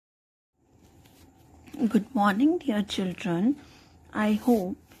Good morning, dear children. I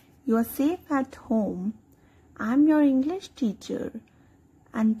hope you are safe at home. I am your English teacher,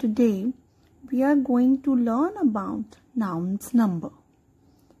 and today we are going to learn about nouns number.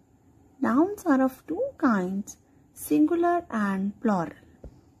 Nouns are of two kinds, singular and plural.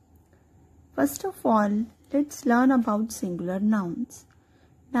 First of all, let's learn about singular nouns.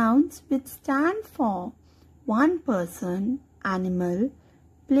 Nouns which stand for one person, animal,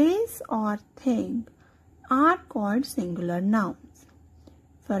 place or thing are called singular nouns.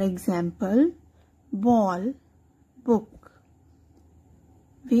 For example, ball, book.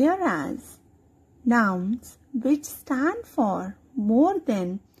 Whereas nouns which stand for more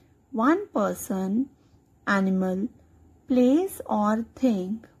than one person, animal, place or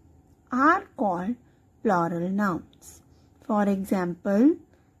thing are called plural nouns. For example,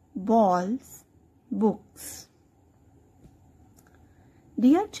 balls, books.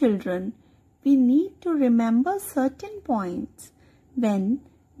 Dear children, we need to remember certain points when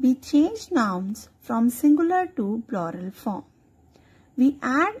we change nouns from singular to plural form. We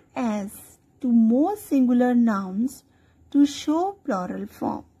add s to most singular nouns to show plural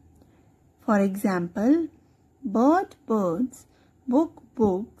form. For example, bird, birds, book,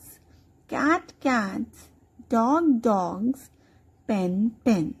 books, cat, cats, dog, dogs, pen,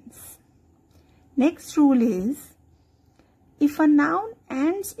 pens. Next rule is, if a noun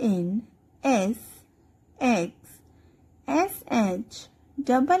ends in s, x, sh,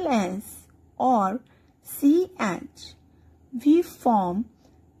 double s or ch, we form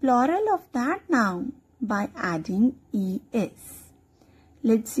plural of that noun by adding es.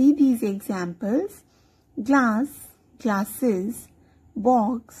 Let's see these examples. Glass, glasses,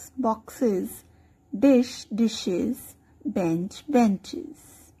 box, boxes, dish, dishes, bench,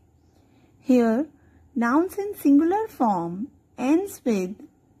 benches. Here, nouns in singular form ends with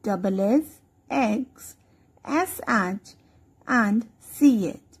double s, x, sh and ch.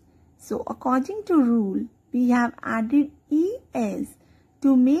 So according to rule, we have added es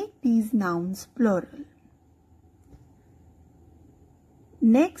to make these nouns plural.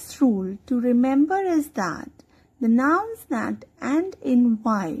 Next rule to remember is that the nouns that end in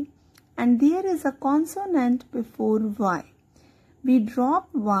y and there is a consonant before y, we drop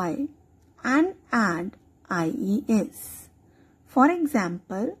y and add ies. For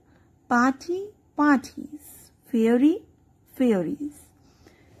example, party, parties, fairy, fairies.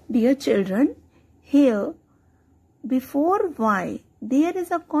 Dear children, here before y there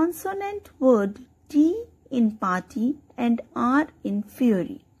is a consonant word t in party and r in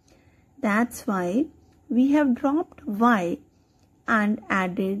fairy. That's why we have dropped y and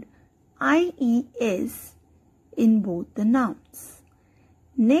added ies in both the nouns.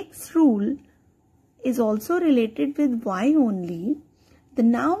 Next rule is also related with y only. The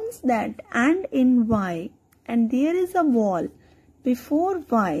nouns that end in y and there is a vowel before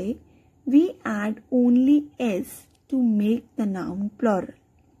y, we add only s to make the noun plural.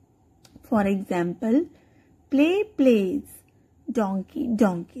 For example, play, plays, donkey,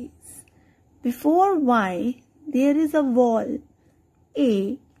 donkeys. Before y, there is a vowel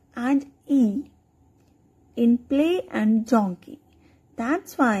a and e in play and donkey.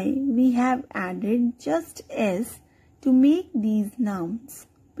 That's why we have added just s to make these nouns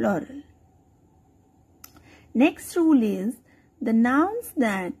plural. Next rule is the nouns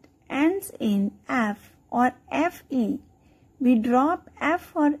that ends in f or fe, we drop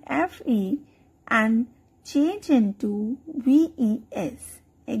f or fe and change into ves.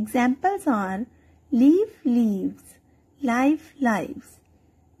 Examples are leaf, leaves, life, lives.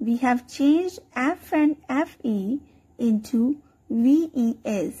 We have changed f and fe into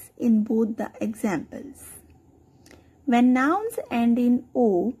ves in both the examples. When nouns end in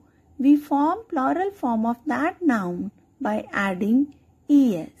o, we form plural form of that noun by adding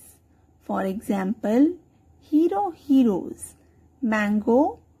es. For example, hero, heroes,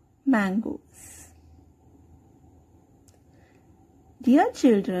 mango, mangoes. Dear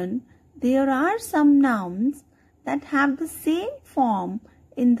children, there are some nouns that have the same form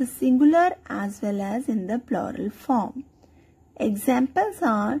in the singular as well as in the plural form. Examples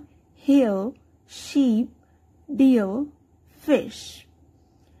are hare, sheep, deer, fish.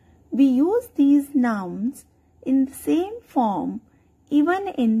 We use these nouns in the same form even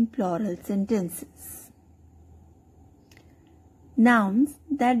in plural sentences. Nouns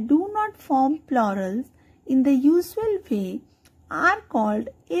that do not form plurals in the usual way are called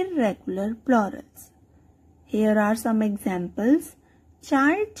irregular plurals. Here are some examples: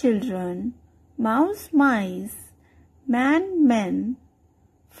 child, children, mouse, mice, man, men,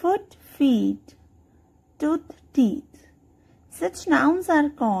 foot, feet, tooth, teeth. Such nouns are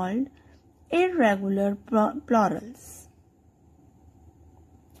called irregular plurals.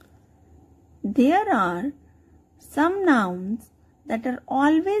 There are some nouns that are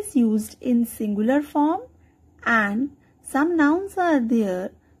always used in singular form and some nouns are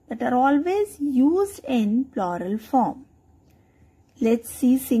there that are always used in plural form. Let's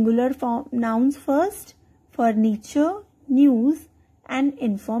see singular form nouns first. Furniture, news and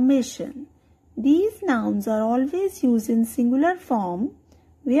information. These nouns are always used in singular form,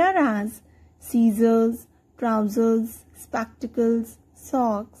 whereas scissors, trousers, spectacles,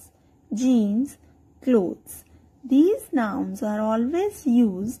 socks, jeans, clothes. These nouns are always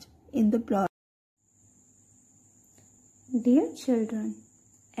used in the plural. Dear children,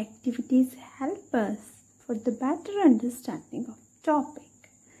 activities help us for the better understanding of topic.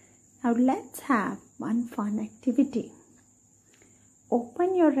 Now let's have one fun activity.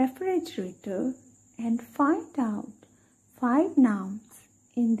 Open your refrigerator and find out 5 nouns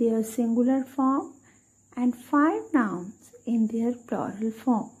in their singular form and 5 nouns in their plural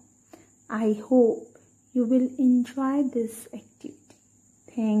form. I hope you will enjoy this activity.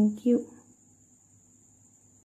 Thank you.